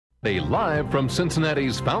Live from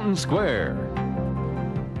Cincinnati's Fountain Square.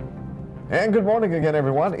 And good morning again,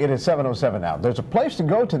 everyone. It is 7:07 now. There's a place to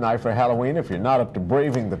go tonight for Halloween if you're not up to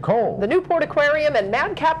braving the cold. The Newport Aquarium and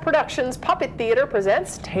Madcap Productions Puppet Theater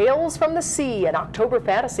presents Tales from the Sea, an October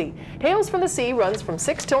fantasy. Tales from the Sea runs from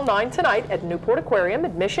 6 till 9 tonight at Newport Aquarium.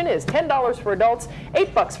 Admission is $10 for adults,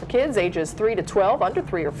 $8 for kids ages 3 to 12. Under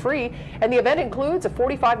 3 are free. And the event includes a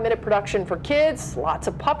 45-minute production for kids, lots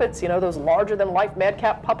of puppets, you know, those larger-than-life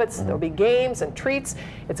Madcap puppets. There'll be games and treats.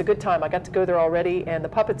 It's a good time. I got to go there already, and the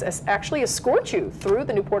puppets actually escort you through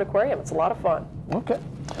the Newport Aquarium. It's a lot of fun. Okay.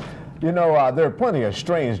 You know, there are plenty of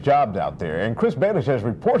strange jobs out there, and Chris Balish has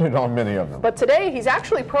reported on many of them. But today, he's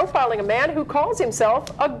actually profiling a man who calls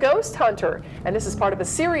himself a ghost hunter. And this is part of a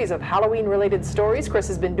series of Halloween-related stories Chris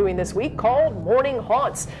has been doing this week called Morning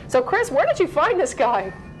Haunts. So, Chris, where did you find this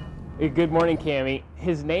guy? Good morning, Cammie.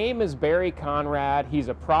 His name is Barry Conrad. He's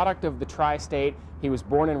a product of the tri-state. He was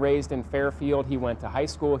born and raised in Fairfield. He went to high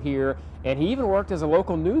school here, and he even worked as a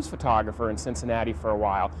local news photographer in Cincinnati for a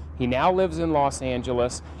while. He now lives in Los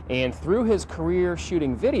Angeles, and through his career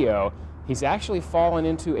shooting video, he's actually fallen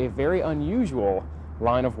into a very unusual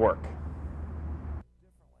line of work.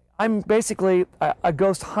 I'm basically a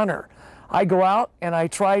ghost hunter. I go out and I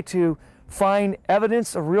try to find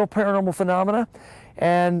evidence of real paranormal phenomena,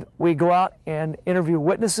 and we go out and interview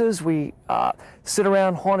witnesses. We sit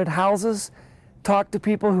around haunted houses, talk to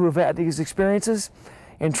people who have had these experiences,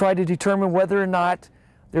 and try to determine whether or not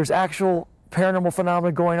there's actual paranormal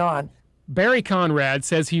phenomena going on. Barry Conrad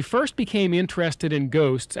says he first became interested in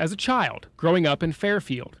ghosts as a child, growing up in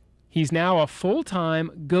Fairfield. He's now a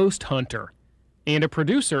full-time ghost hunter and a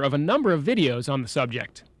producer of a number of videos on the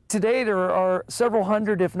subject. Today there are several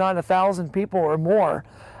hundred, if not 1,000 people or more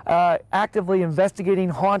actively investigating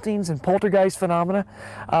hauntings and poltergeist phenomena.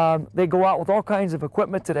 They go out with all kinds of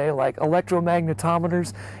equipment today, like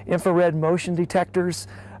electromagnetometers, infrared motion detectors,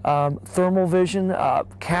 thermal vision,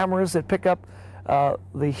 cameras that pick up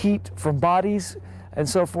the heat from bodies and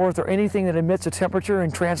so forth, or anything that emits a temperature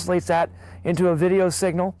and translates that into a video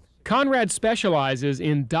signal. Conrad specializes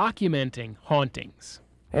in documenting hauntings.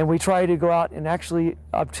 And we try to go out and actually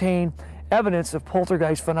obtain evidence of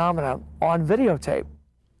poltergeist phenomena on videotape.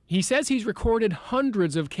 He says he's recorded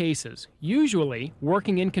hundreds of cases, usually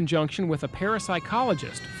working in conjunction with a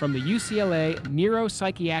parapsychologist from the UCLA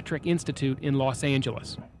Neuropsychiatric Institute in Los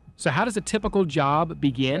Angeles. So how does a typical job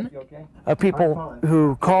begin? People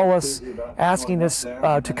who call us asking us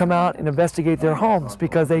to come out and investigate their homes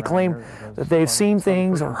because they claim that they've seen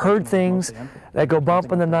things or heard things that go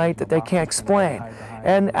bump in the night that they can't explain.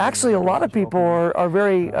 And actually a lot of people are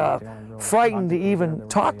very frightened to even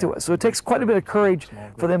talk to us. So it takes quite a bit of courage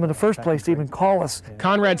for them in the first place to even call us.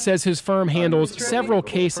 Conrad says his firm handles several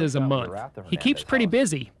cases a month. He keeps pretty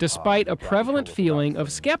busy, despite a prevalent feeling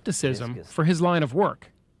of skepticism for his line of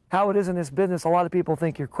work. How it is in this business, a lot of people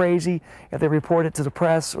think you're crazy if they report it to the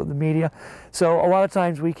press or the media. So a lot of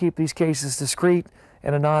times we keep these cases discreet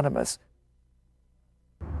and anonymous.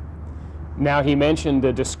 Now, he mentioned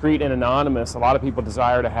discreet and anonymous. A lot of people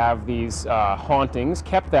desire to have these hauntings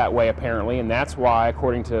kept that way, apparently, and that's why,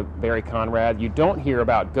 according to Barry Conrad, you don't hear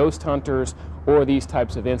about ghost hunters or these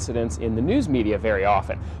types of incidents in the news media very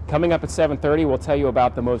often. Coming up at 7:30, we'll tell you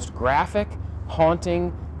about the most graphic,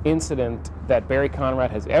 haunting incident that Barry Conrad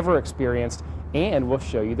has ever experienced, and we'll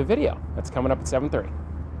show you the video. That's coming up at 7:30.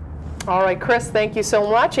 All right, Chris, thank you so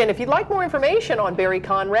much. And if you'd like more information on Barry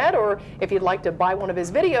Conrad, or if you'd like to buy one of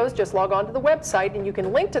his videos, just log on to the website, and you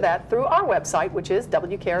can link to that through our website, which is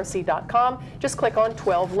WKRC.com. Just click on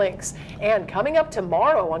 12 links. And coming up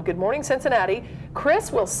tomorrow on Good Morning Cincinnati,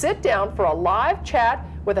 Chris will sit down for a live chat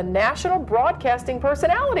with a national broadcasting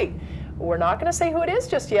personality. We're not going to say who it is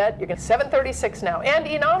just yet. You're going to 7:36 now. And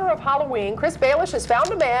in honor of Halloween, Chris Balish has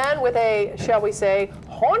found a man with a, shall we say,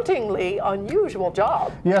 hauntingly unusual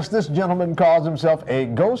job. Yes, this gentleman calls himself a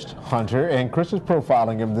ghost hunter, and Chris is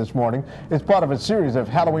profiling him this morning. It's part of a series of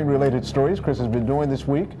Halloween-related stories Chris has been doing this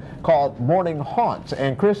week called Morning Haunts.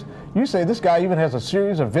 And Chris, you say this guy even has a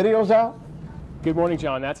series of videos out? Good morning,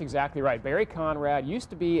 John. That's exactly right. Barry Conrad used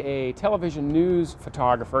to be a television news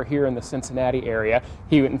photographer here in the Cincinnati area.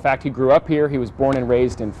 In fact, he grew up here. He was born and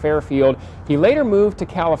raised in Fairfield. He later moved to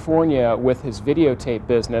California with his videotape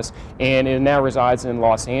business and now resides in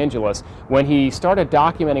Los Angeles. When he started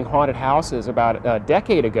documenting haunted houses about a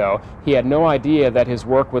decade ago, he had no idea that his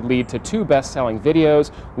work would lead to two best-selling videos.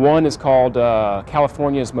 One is called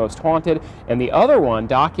California's Most Haunted, and the other one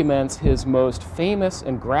documents his most famous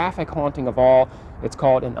and graphic haunting of all. It's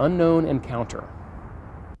called An Unknown Encounter.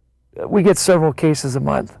 We get several cases a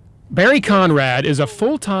month. Barry Conrad is a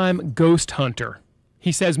full-time ghost hunter.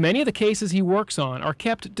 He says many of the cases he works on are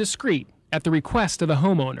kept discreet at the request of the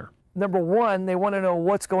homeowner. Number one, they want to know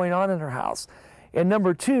what's going on in their house. And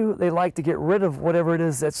number two, they like to get rid of whatever it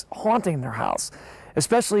is that's haunting their house,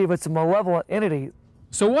 especially if it's a malevolent entity.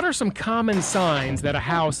 So what are some common signs that a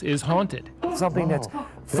house is haunted? Something that's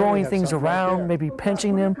throwing things around, maybe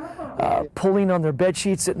pinching them, pulling on their bed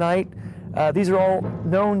sheets at night. These are all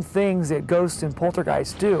known things that ghosts and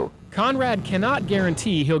poltergeists do. Conrad cannot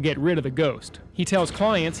guarantee he'll get rid of the ghost. He tells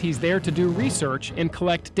clients he's there to do research and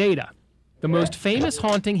collect data. The most famous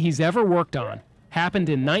haunting he's ever worked on happened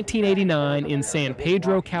in 1989 in San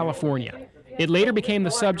Pedro, California. It later became the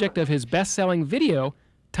subject of his best-selling video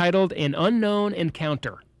titled An Unknown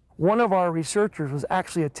Encounter. One of our researchers was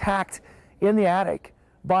actually attacked in the attic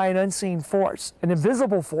by an unseen force, an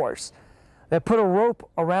invisible force that put a rope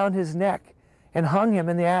around his neck and hung him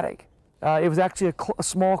in the attic. It was actually a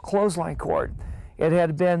small clothesline cord. It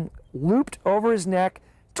had been looped over his neck,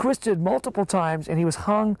 twisted multiple times, and he was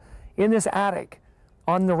hung in this attic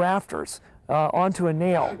on the rafters onto a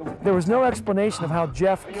nail. There was no explanation of how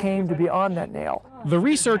Jeff came to be on that nail. The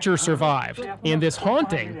researcher survived, and this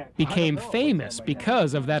haunting became famous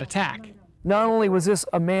because of that attack. Not only was this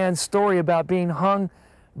a man's story about being hung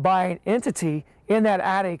by an entity in that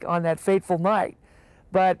attic on that fateful night,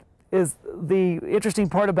 but the interesting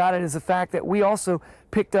part about it is the fact that we also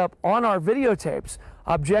picked up on our videotapes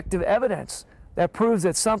objective evidence that proves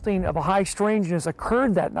that something of a high strangeness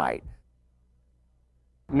occurred that night.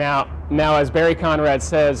 Now, as Barry Conrad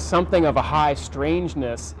says, something of a high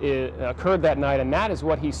strangeness occurred that night, and that is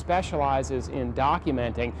what he specializes in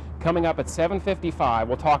documenting. Coming up at 7:55,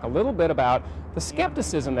 we'll talk a little bit about the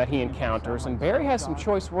skepticism that he encounters, and Barry has some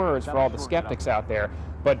choice words for all the skeptics out there.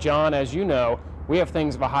 But John, as you know, we have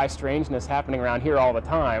things of a high strangeness happening around here all the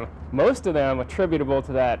time, most of them attributable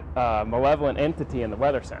to that malevolent entity in the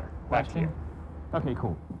Weather Center. Back to you. Okay,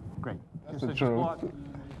 cool. Great. That's the truth.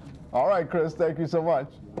 All right, Chris, thank you so much.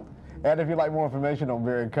 And if you'd like more information on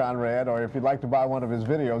Barry Conrad, or if you'd like to buy one of his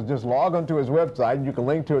videos, just log onto his website and you can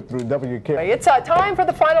link to it through WKRC. It's time for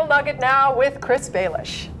the final nugget now with Chris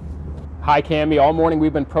Balish. Hi, Cammie. All morning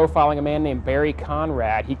we've been profiling a man named Barry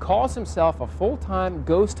Conrad. He calls himself a full-time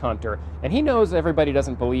ghost hunter, and he knows everybody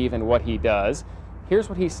doesn't believe in what he does. Here's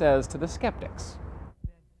what he says to the skeptics.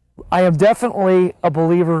 I am definitely a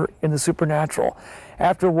believer in the supernatural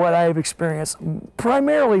after what I have experienced,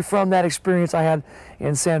 primarily from that experience I had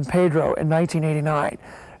in San Pedro in 1989.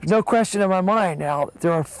 There's no question in my mind now that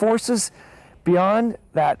there are forces beyond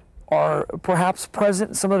that are perhaps present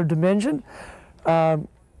in some other dimension,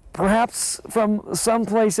 perhaps from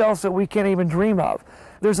someplace else that we can't even dream of.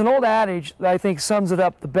 There's an old adage that I think sums it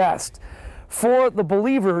up the best. For the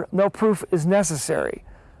believer, no proof is necessary,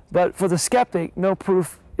 but for the skeptic, no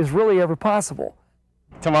proof is really ever possible.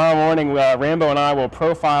 Tomorrow morning, Rambo and I will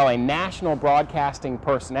profile a national broadcasting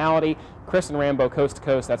personality. Chris and Rambo Coast to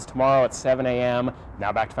Coast. That's tomorrow at 7 a.m.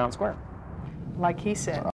 Now back to Fountain Square. Like he said.